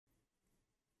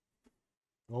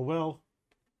Oh well.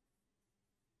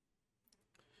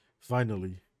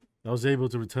 Finally, I was able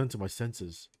to return to my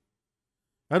senses.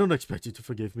 I don't expect you to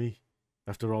forgive me,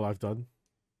 after all I've done.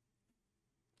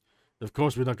 Of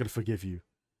course we're not going to forgive you.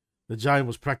 The giant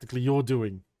was practically your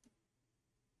doing.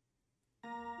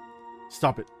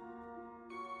 Stop it.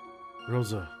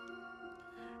 Rosa,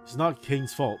 it's not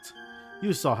Kain's fault.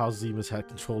 You saw how Zemus had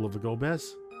control over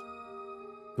Golbez.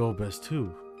 Golbez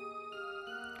too.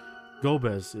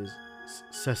 Golbez is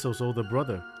Cecil's older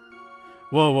brother.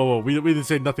 Whoa. We didn't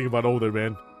say nothing about older,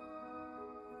 man.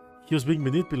 He was being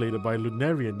manipulated by a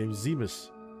Lunarian named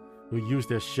Zemus, who used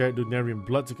their shared Lunarian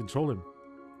blood to control him.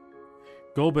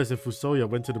 Golbez and FuSoYa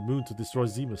went to the moon to destroy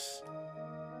Zemus.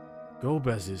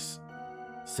 Golbez is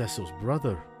Cecil's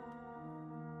brother.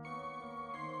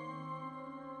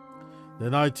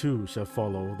 Then I too shall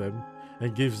follow them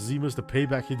and give Zemus the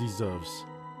payback he deserves.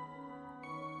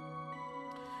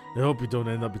 I hope you don't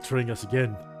end up betraying us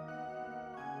again.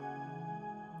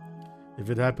 If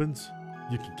it happens,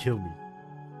 you can kill me.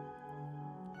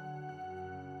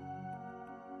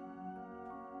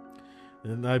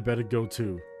 And I better go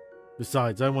too.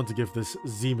 Besides, I want to give this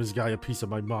Zemus guy a piece of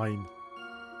my mind.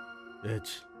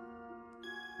 Edge.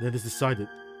 Then it's decided.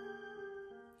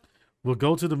 We'll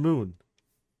go to the moon.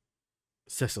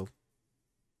 Cecil.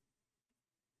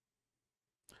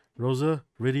 Rosa,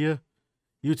 Rydia,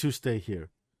 you two stay here.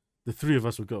 The three of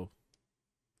us will go.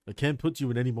 I can't put you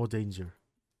in any more danger.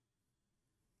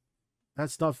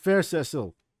 That's not fair,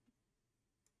 Cecil.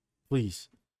 Please,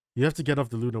 you have to get off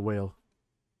the lunar whale.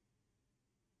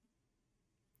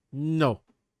 No.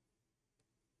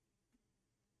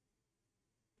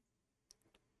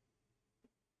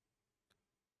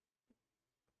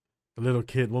 A little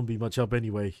kid won't be much help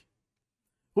anyway.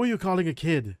 Who are you calling a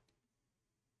kid?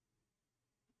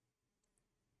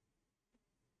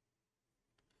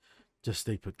 Just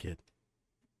stay put, kid.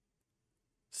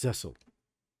 Cecil.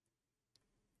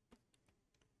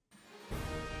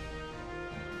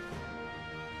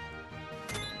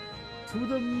 To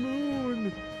the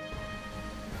moon!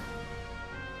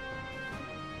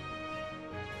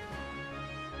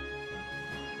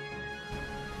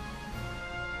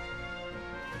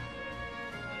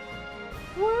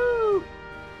 Woo!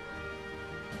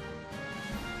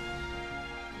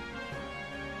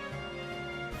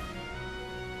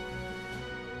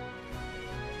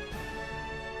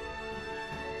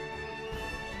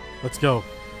 Let's go.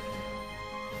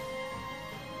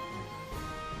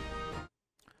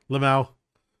 Lamau.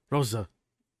 Rosa.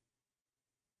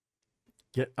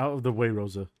 Get out of the way,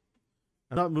 Rosa.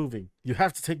 I'm not moving. You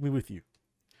have to take me with you.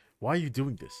 Why are you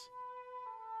doing this?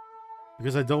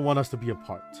 Because I don't want us to be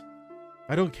apart.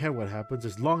 I don't care what happens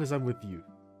as long as I'm with you.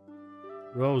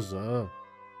 Rosa.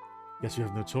 Guess you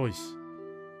have no choice.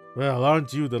 Well,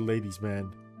 aren't you the ladies'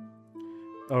 man?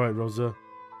 Alright, Rosa.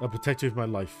 I'll protect you with my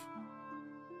life.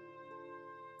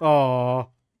 Aww.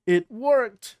 It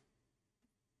worked!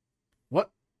 What?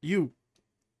 You?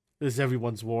 This is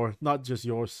everyone's war, not just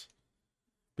yours.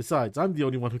 Besides, I'm the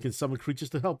only one who can summon creatures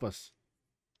to help us.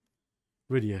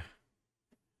 Rydia.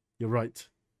 You're right.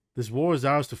 This war is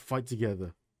ours to fight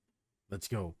together. Let's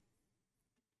go.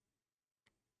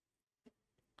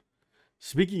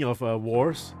 Speaking of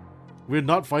wars, we're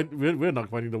not fighting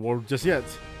the war just yet.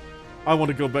 I want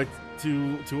to go back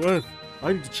to Earth.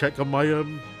 I need to check on my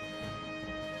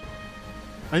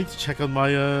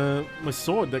my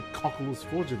sword that Cockle was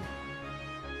forging.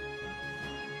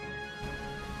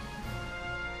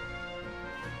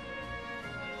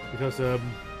 Because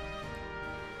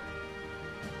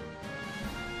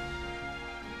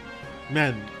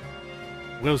man,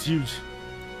 whale's huge.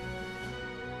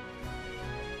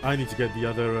 I need to get the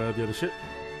other ship.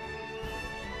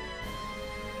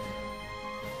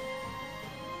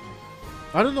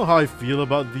 I don't know how I feel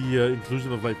about the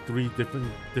inclusion of like 3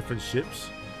 different ships.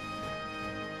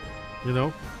 You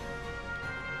know,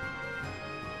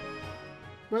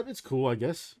 but it's cool, I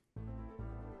guess.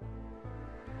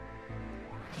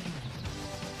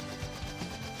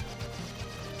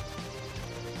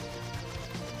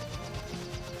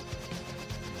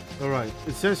 Alright,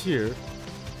 it says here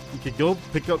you can go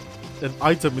pick up an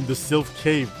item in the Sylph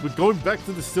Cave. We're going back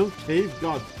to the Sylph Cave?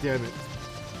 God damn it.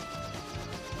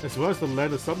 As well as the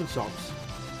land of summon shops.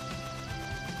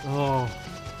 Oh.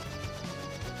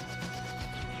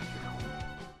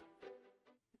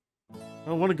 I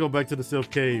don't want to go back to the Sylph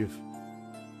Cave.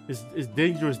 It's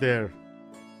dangerous there.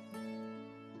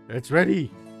 It's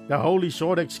ready. The holy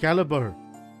sword Excalibur.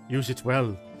 Use it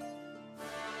well.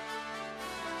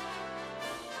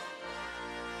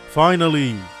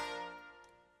 Finally!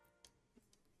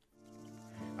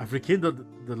 I've rekindled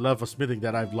the love of smithing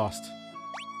that I've lost.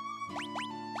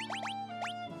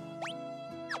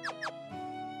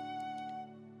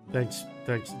 Thanks,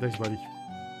 buddy.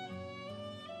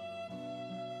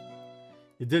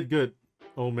 You did good,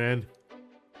 old man.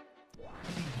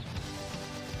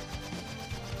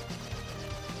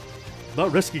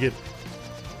 Not risking it.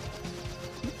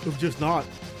 I'm just not.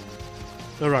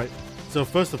 Alright, so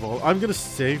first of all, I'm gonna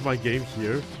save my game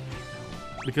here.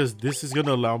 Because this is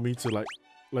gonna allow me to like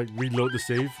reload the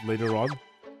save later on.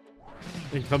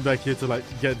 And come back here to like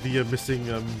get the missing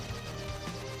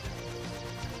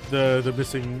the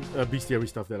missing bestiary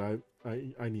stuff that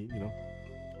I need, you know.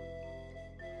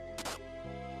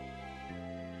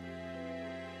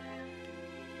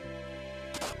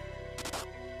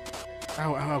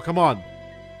 Ow, ow, come on.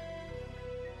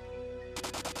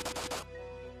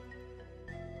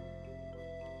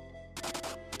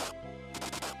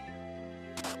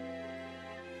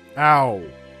 Ow.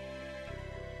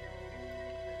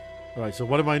 Alright, so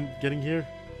what am I getting here?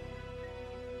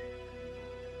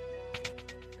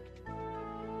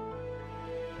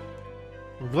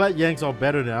 I'm glad Yang's all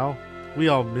better now. We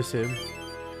all miss him.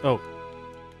 Oh.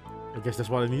 I guess that's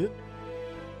what I needed.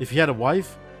 If he had a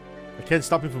wife, I can't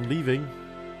stop him from leaving.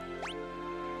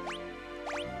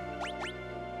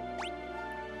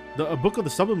 A book of the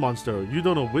summon monster. You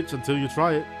don't know which until you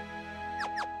try it.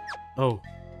 Oh.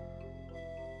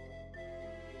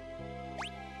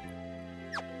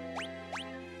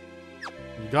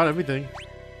 You got everything.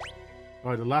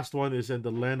 Alright, the last one is in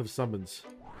the land of summons.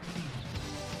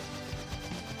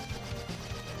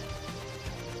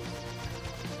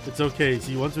 It's okay.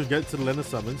 See, once we get to the land of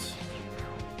summons,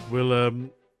 we'll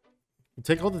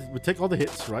take all the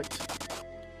hits, right?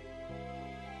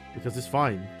 Because it's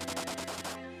fine.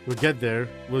 We'll get there.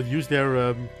 We'll use their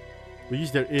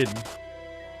inn.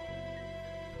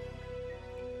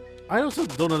 I also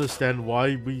don't understand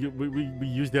why we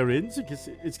use their inns.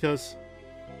 It's because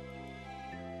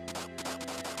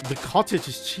the cottage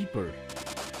is cheaper.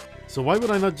 So why would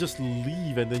I not just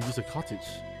leave and then use a cottage?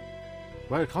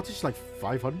 Right, a cottage is like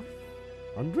 500?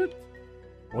 100?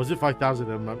 Or is it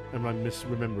 5,000? Am I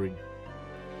misremembering?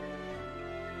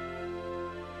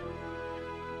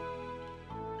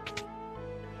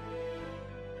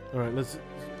 Alright, let's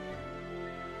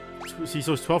see.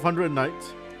 So it's 1,200 a night,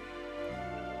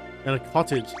 and a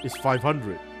cottage is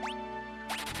 500.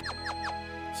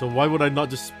 So why would I not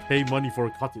just pay money for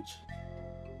a cottage?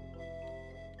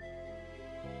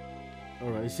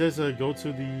 Alright, it says go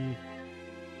to the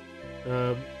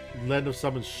land of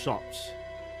summons shops.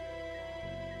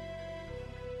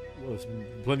 Well, there's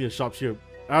plenty of shops here.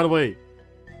 Out of the way.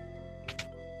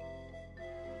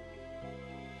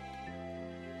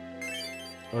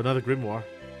 Oh, another grimoire.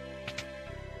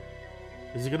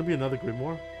 Is it gonna be another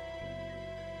grimoire?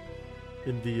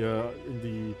 In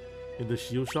the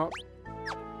shield shop?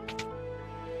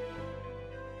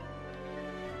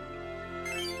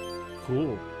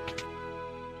 Cool.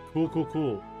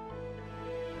 Cool.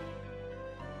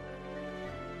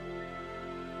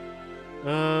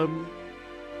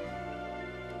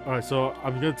 Alright, so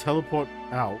I'm gonna teleport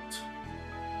out.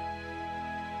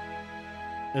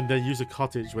 And then use a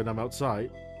cottage when I'm outside.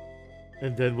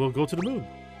 And then we'll go to the moon.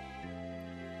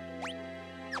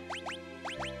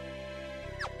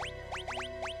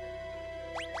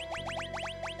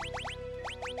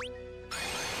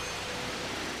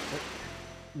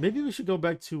 Maybe we should go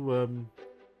back to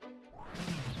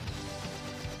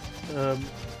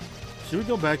should we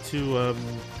go back to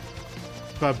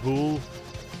Babul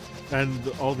and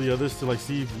all the others to like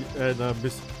see if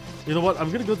Miss, you know what,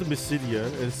 I'm gonna go to Mysidia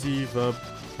and see if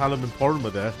Palom and Porum are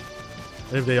there.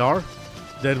 And if they are,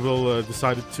 then we'll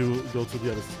decide to go to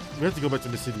the others. We have to go back to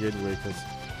Mysidia anyway because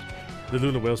the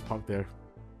Lunar Whale's parked there.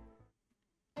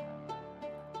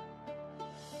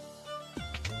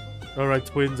 Alright,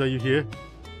 twins, are you here?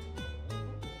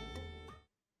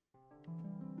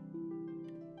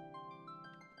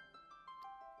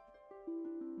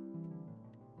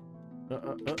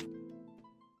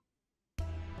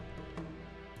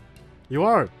 You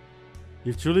are!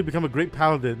 You've truly become a great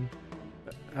paladin.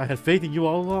 I had faith in you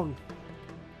all along.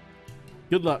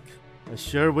 Good luck. I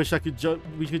sure wish we could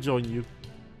join you.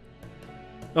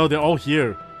 Oh, they're all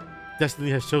here. Destiny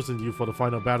has chosen you for the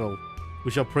final battle.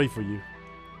 We shall pray for you.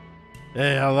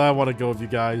 Hey, I want to go with you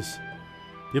guys.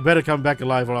 You better come back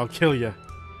alive or I'll kill you.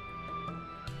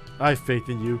 I have faith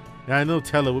in you, and I know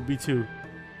Teller would be too.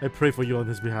 I pray for you on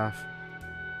his behalf.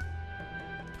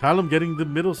 Palom getting the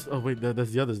middle... Oh wait, that's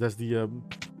the others. That's the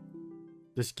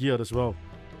there's Geared as well.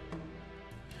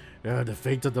 The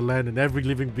fate of the land and every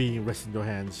living being rests in your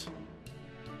hands.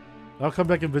 I'll come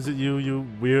back and visit you, you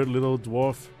weird little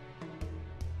dwarf.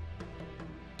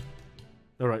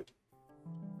 Alright.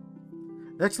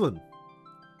 Excellent.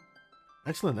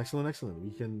 Excellent, excellent, excellent.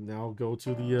 We can now go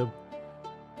to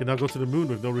the moon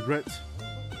with no regrets.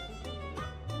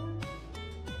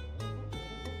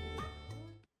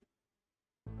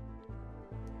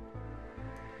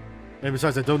 And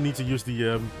besides, I don't need to use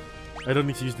the item.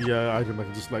 I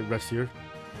can just like rest here.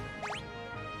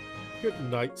 Good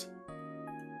night.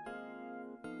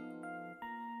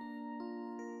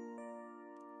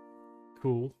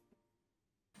 Cool.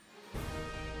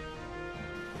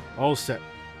 All set.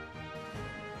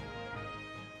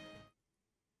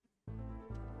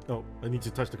 Oh, I need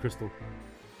to touch the crystal.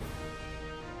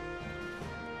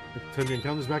 Turn the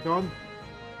encounters back on.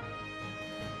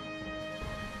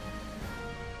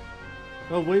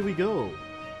 Oh, away we go.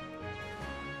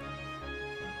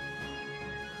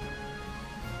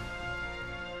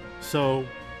 So,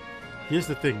 here's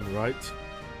the thing, right?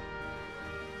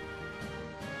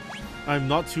 I'm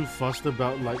not too fussed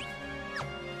about, like,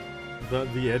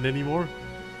 the end anymore.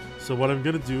 So what I'm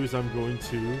gonna do is I'm going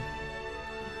to...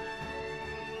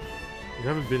 We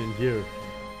haven't been in here.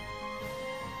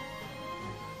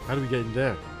 How do we get in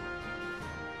there?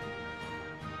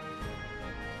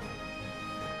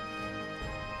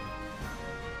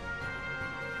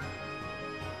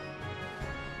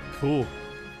 Cool.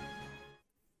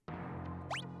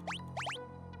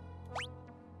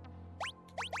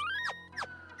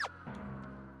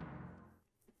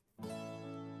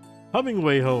 Humming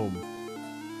way home.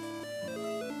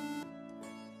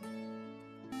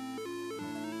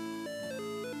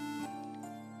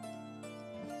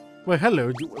 Wait,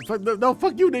 hello. No,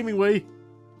 fuck you, naming way.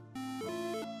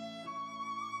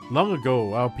 Long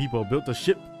ago, our people built a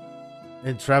ship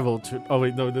and traveled to... Oh,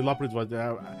 wait, no, the Loppers was...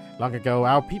 long ago,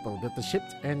 our people built a ship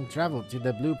and traveled to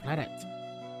the blue planet.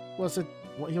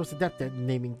 He was adept at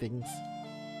naming things.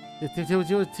 It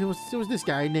was this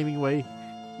guy, naming way.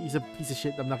 He's a piece of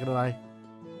shit, I'm not gonna lie.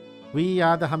 We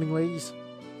are the Hummingways.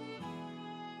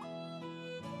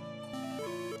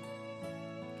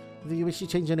 Do you wish to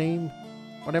change your name?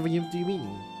 Whatever do you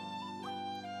mean?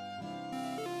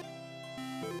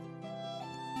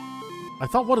 I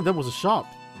thought one of them was a shop.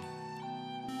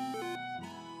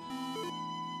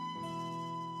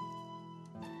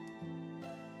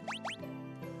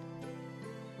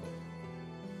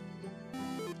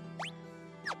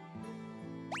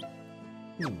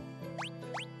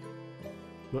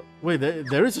 Wait,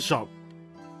 there is a shop.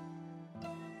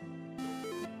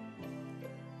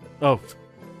 Oh.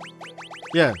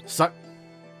 Yeah,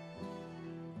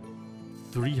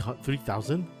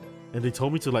 3,000? And they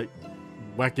told me to, like,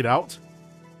 whack it out?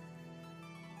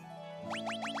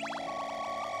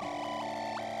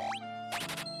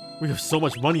 We have so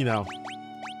much money now.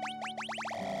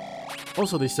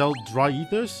 Also, they sell dry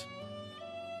ethers?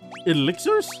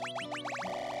 Elixirs?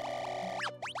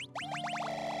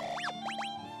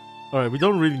 Alright, we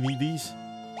don't really need these.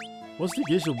 What's the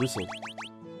usual whistle?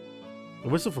 A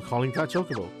whistle for calling that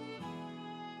chocobo.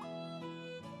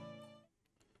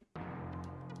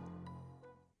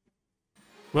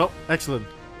 Well, excellent.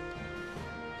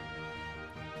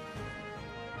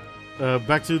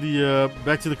 Back to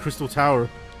the crystal tower.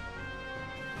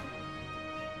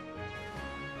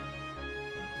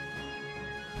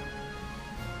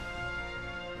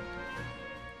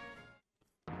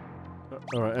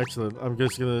 Alright, excellent. I'm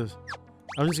just gonna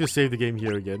save the game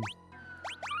here again.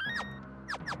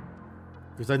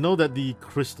 Because I know that the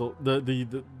crystal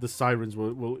the sirens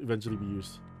will eventually be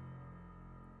used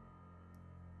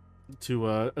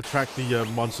to attract the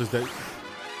monsters that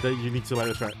you need to, like,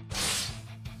 attract.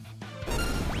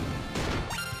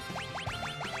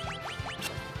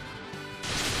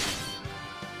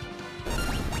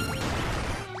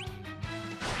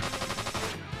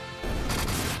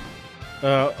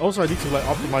 Also, I need to, like,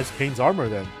 optimize Kain's armor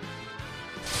then.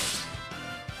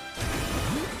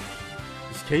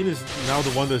 Because Kain is now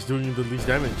the one that's doing the least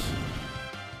damage.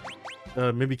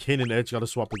 Maybe Kain and Edge gotta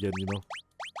swap again, you know?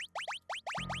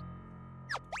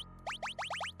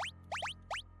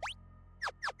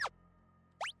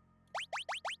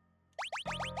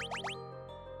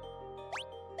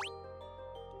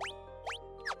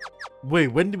 Wait,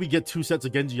 when did we get 2 sets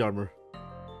of Genji armor?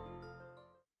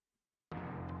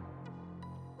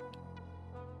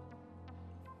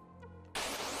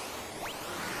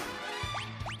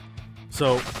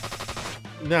 So,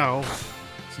 now,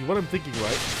 see, what I'm thinking,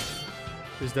 right,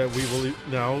 is that we will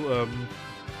now,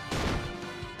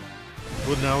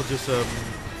 just,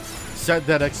 set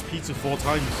that XP to 4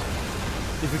 times.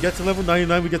 If we get to level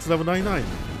 99, we get to level 99.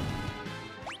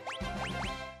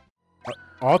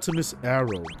 Artemis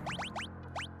Arrow.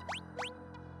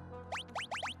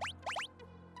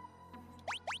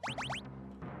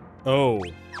 Oh.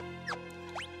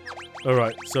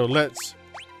 Alright, so let's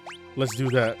do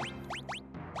that.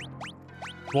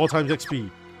 4 times XP.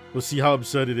 We'll see how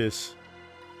absurd it is.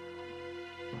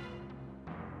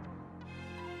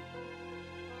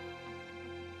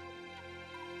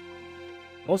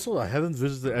 Also, I haven't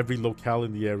visited every locale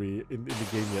in the area in the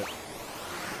game yet.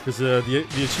 Because the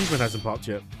achievement hasn't popped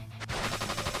yet.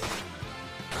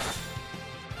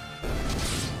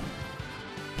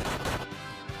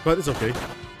 But it's okay.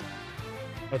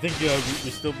 I think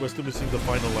we're still missing the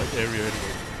final like area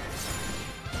anyway.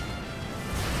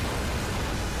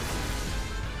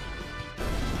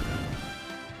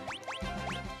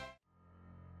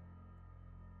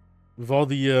 With all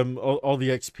the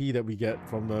XP that we get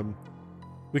from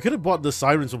we could have bought the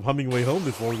sirens from Humming Way Home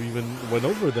before we even went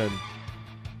over then.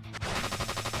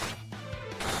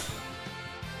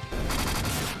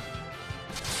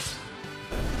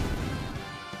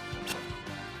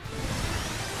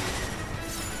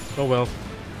 Oh well.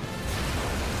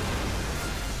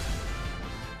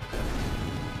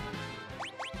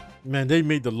 Man, they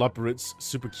made the Leopards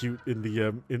super cute in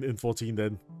the in 14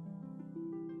 then.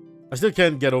 I still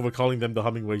can't get over calling them the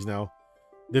Hummingways now.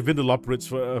 They've been the Leopards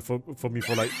for me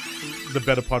for like the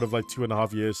better part of like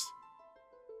 2.5 years.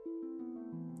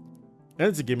 And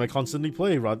it's a game I constantly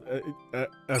play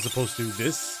as opposed to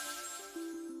this.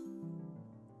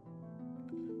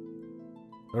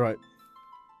 Alright.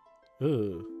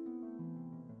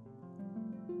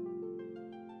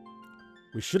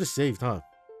 We should have saved, huh?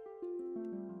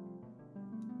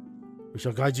 We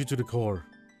shall guide you to the core.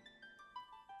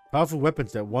 Powerful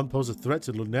weapons that once pose a threat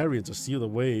to Lunarians are sealed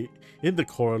away in the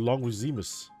core along with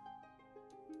Zemus.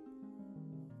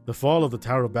 The fall of the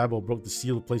Tower of Babel broke the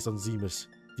seal placed on Zemus.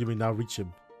 You may now reach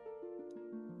him.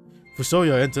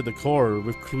 FuSoYa entered the core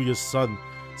with Kluya's son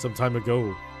some time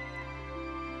ago.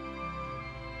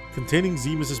 Containing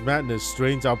Zemus' madness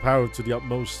strains our power to the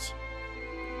utmost.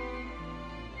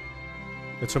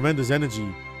 A tremendous energy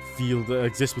field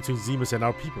exists between Zemus and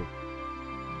our people.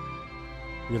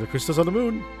 We are the crystals on the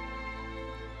moon.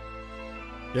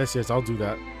 Yes, I'll do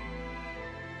that.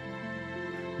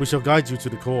 We shall guide you to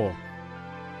the core.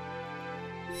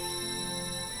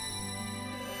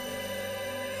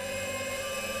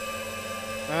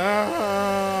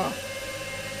 Ah!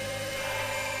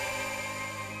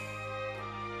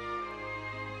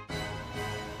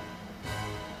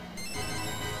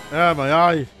 Ah, my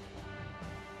eye.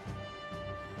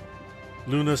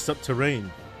 Lunar subterrane.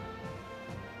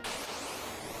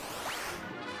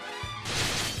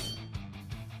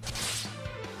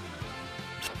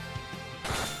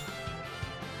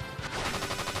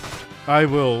 I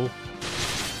will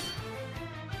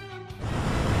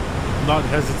not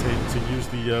hesitate to use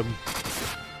the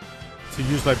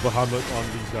like Bahamut on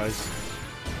these guys,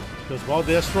 because while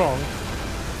they're strong,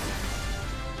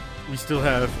 we still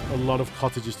have a lot of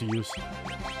cottages to use,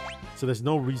 so there's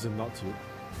no reason not to.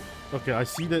 Okay, I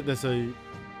see that there's a...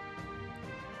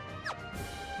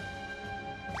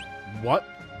 What?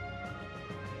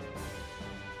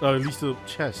 Oh, at least a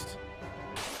chest.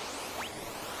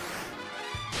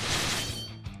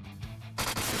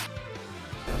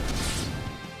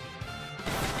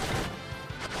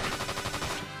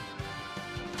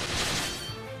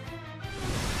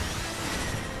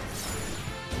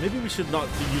 Maybe we should not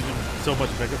be using so much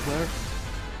Mega Flare.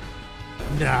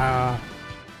 Nah.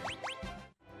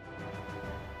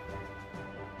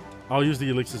 I'll use the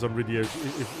elixirs on Rydia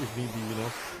if need be, you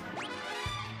know.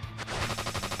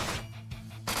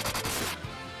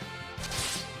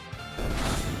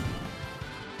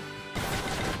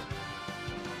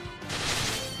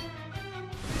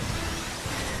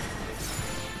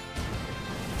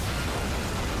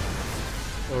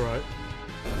 Alright.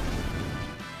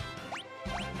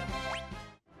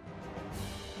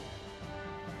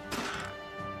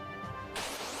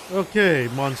 Okay,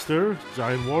 monster,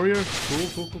 giant warrior,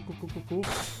 cool.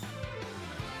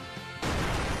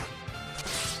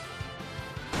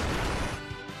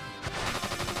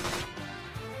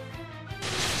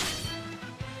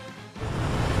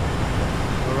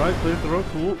 Alright, flamethrower,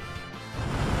 cool.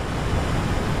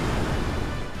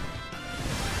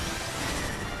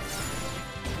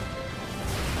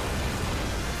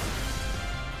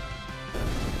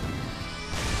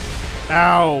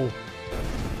 Ow!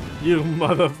 You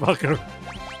motherfucker.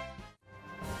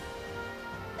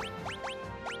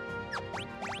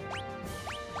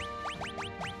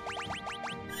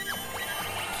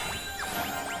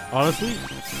 Honestly,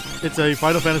 it's a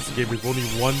Final Fantasy game with only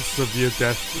one severe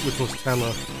death, which was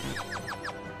Tella.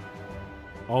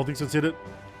 All things considered,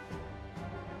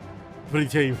 pretty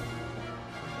tame.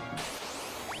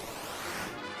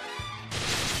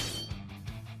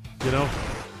 You know?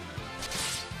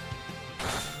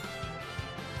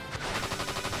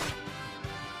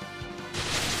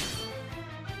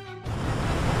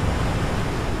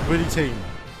 pretty tame.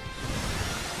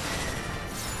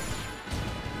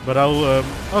 But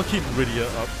I'll keep Rydia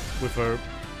up with her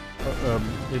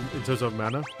in terms of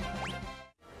mana.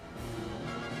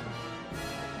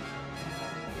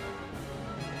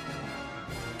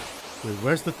 Wait,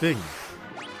 where's the thing?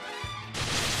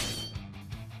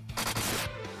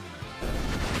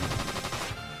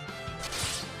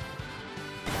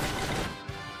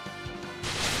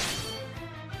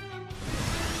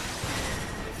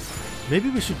 Maybe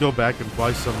we should go back and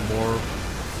buy some more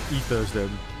ethers then.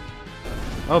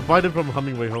 I'll buy them from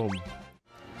Hummingway Home.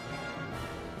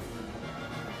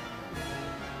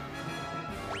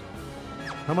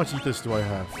 How much ethers do I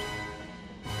have?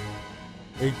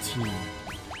 18.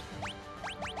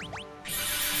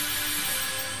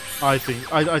 I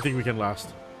think we can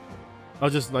last. I'll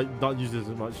just like not use this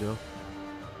as much, you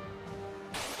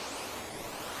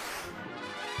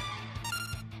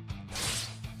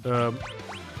know.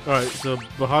 Alright, so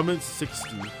Bahamut's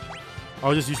 60.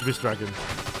 I'll just use Mist Dragon,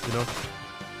 you know.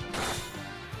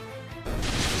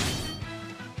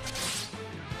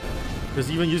 Because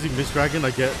even using Mist Dragon,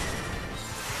 I get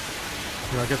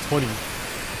 20.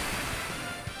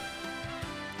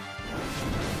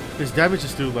 His damage is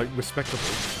still like respectable.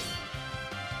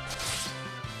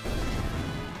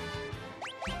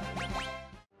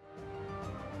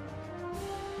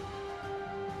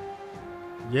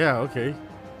 Yeah, okay.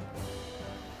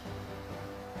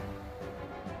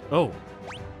 Oh.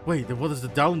 Wait, then what does the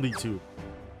down lead to?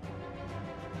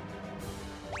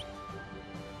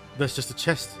 That's just a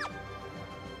chest.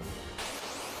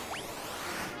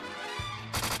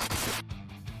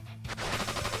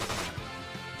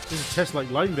 There's a chest like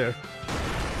lying there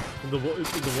in the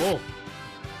wall.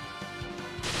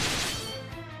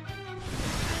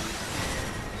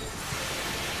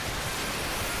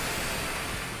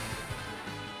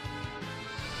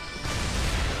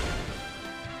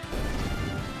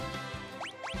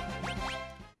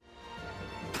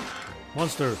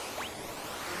 Monster.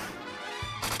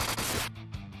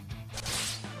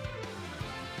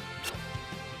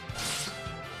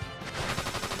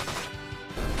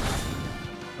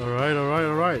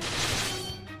 Alright.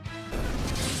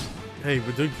 Hey,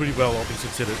 we're doing pretty well, all things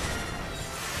considered.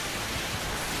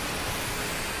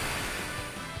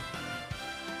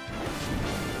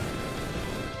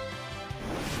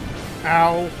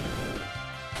 Ow!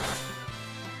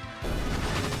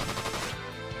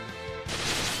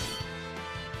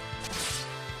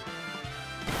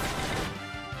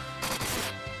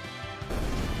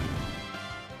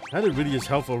 How did Rydia's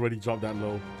health already drop that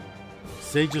low?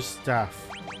 Sage's Staff.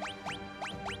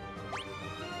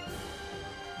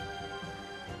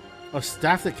 A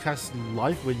staff that casts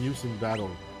life when used in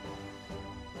battle.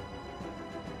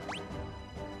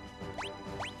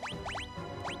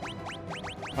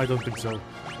 I don't think so.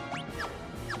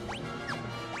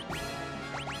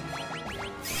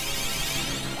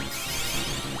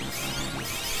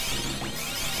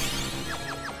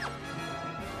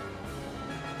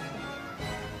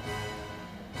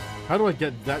 How do I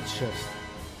get that chest?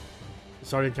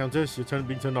 Sorry, encounters, you're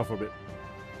being turned off for a bit.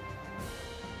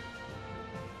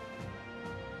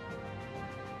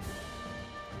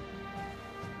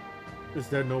 Is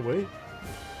there no way?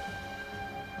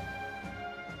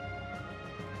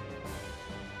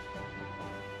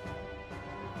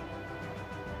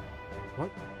 What?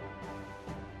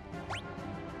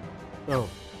 Oh.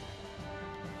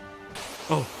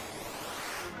 Oh.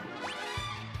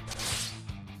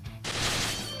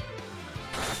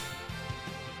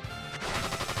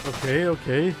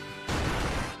 Okay.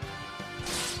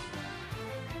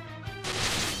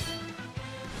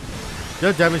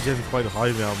 Their damage is quite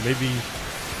high now. Maybe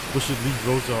we should leave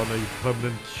Rosa on a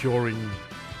permanent curing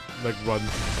like run.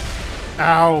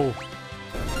 Ow!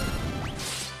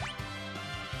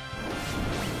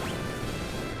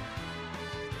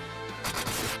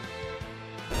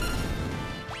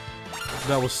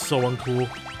 That was so uncool.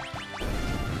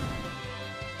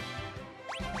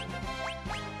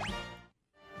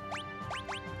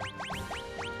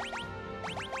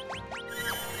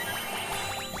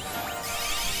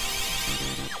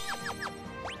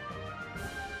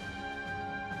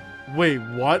 Wait,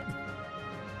 what?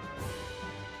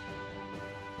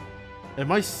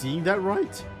 Am I seeing that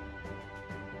right?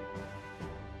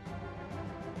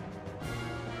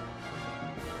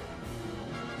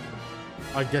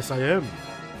 I guess I am.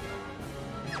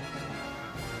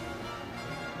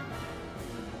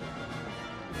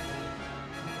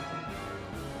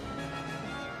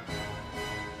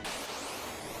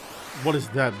 What is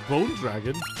that? Bone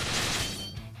Dragon?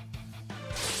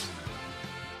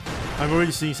 I'm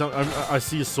already seeing some. I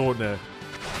see a sword there.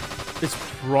 It's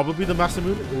probably the master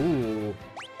move. Ooh.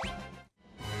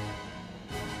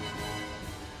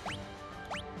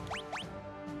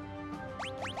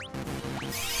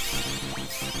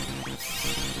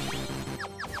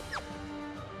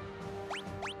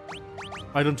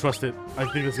 I don't trust it. I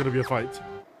think it's gonna be a fight.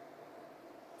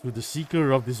 To the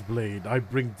seeker of this blade, I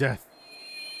bring death.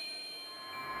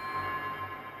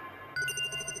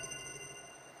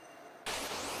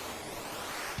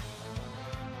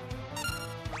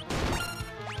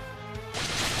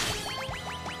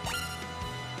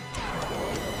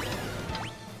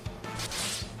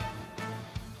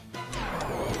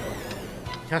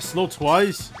 Cast slow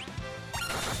twice.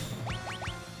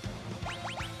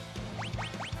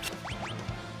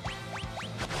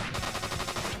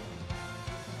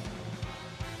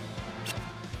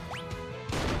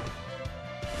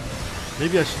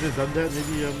 Maybe I should have done that.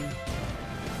 Maybe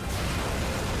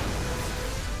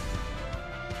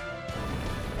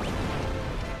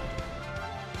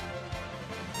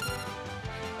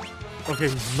okay,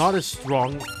 he's not as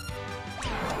strong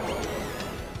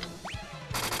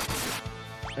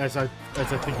as I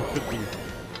think he could be.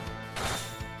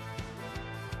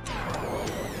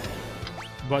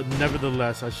 But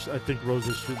nevertheless, I think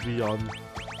Rosa should be on.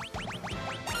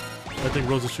 I think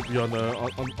Rosa should be on a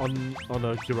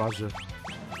Kiraja.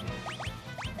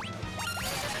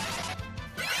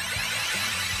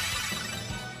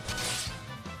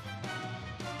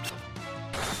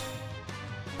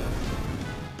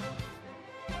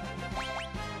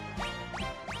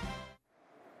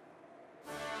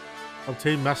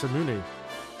 Obtain Masamune.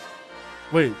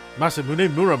 Wait, Masamune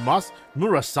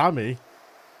Murasame?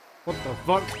 What the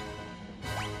fuck?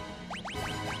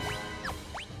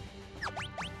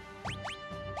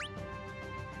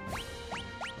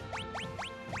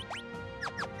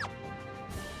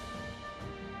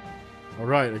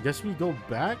 Alright, I guess we go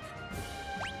back?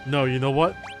 No, you know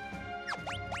what?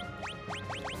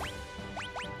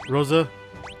 Rosa,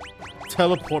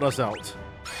 teleport us out.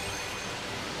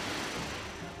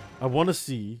 I want to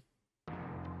see.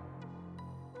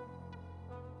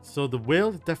 So the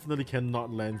whale definitely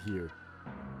cannot land here.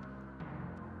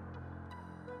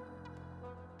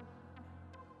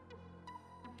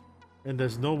 And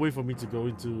there's no way for me to go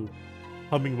into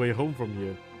Humming Way Home from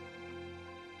here.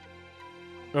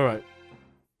 Alright.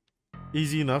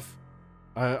 Easy enough.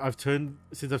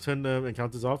 Since I've turned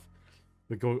encounters off,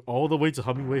 we're going all the way to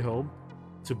Humming Way Home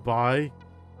to buy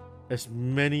as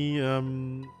many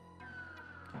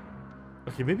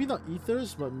okay, maybe not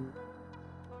ethers, but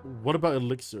what about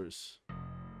elixirs?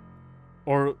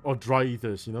 Or dry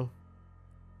ethers, you know?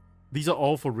 These are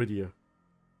all for Rydia.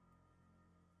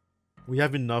 We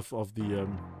have enough of the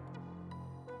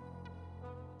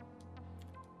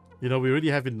you know, we already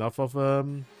have enough of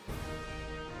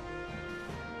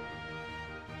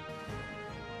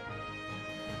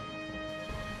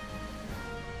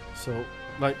so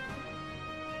like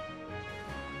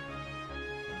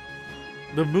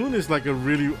the moon is like a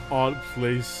really odd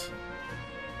place.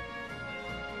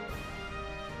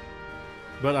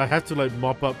 But I have to like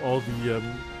mop up all the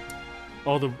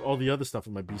other stuff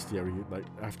in my bestiary like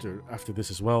after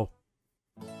this as well.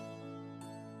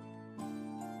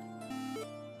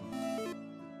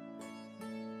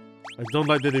 I don't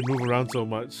like that they move around so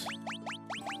much.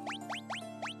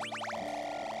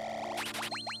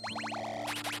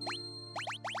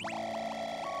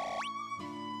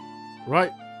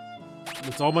 Right.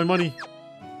 That's all my money.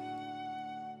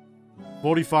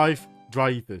 45 dry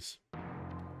ethers.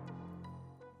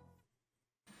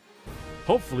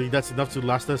 Hopefully that's enough to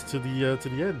last us to the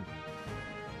end.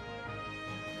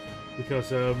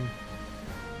 Because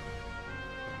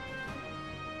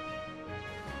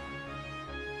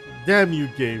damn you,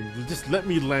 game. Just let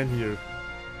me land here.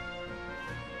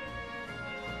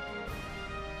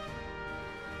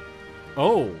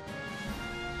 Oh.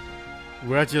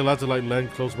 We're actually allowed to like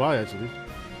land close by, actually.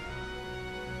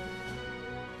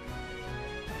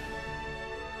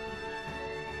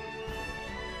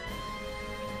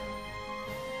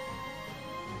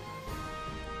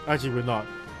 Actually, we're not,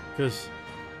 because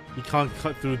you can't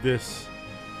cut through this.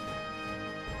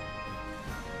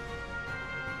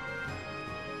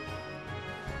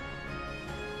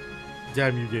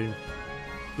 Damn you, game.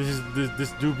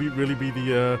 This do really be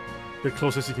the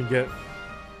closest you can get.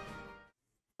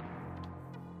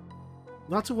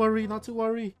 Not to worry, not to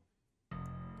worry.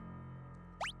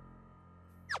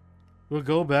 We'll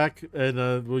go back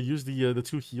and we'll use the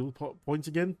 2 heal points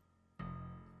again.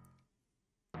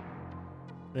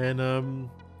 And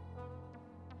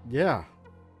yeah.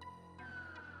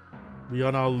 We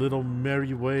on our little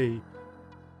merry way.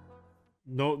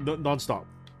 No, non-stop.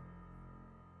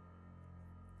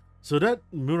 So that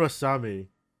Murasame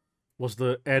was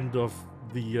the end of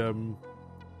the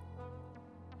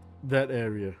that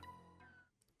area.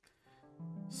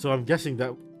 So I'm guessing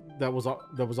that that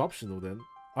was optional then.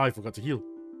 I forgot to heal.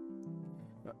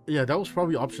 Yeah, that was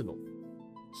probably optional.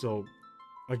 So,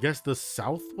 I guess the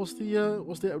south was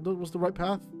the right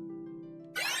path.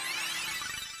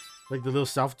 Like the little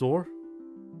south door.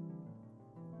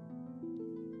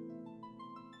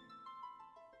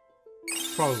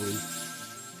 Probably.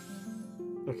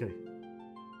 Okay.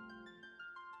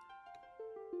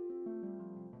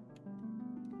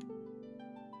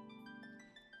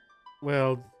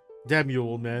 Well, damn you,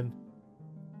 old man.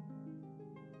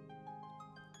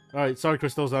 All right, sorry,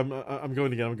 Crystals. I'm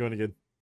going again.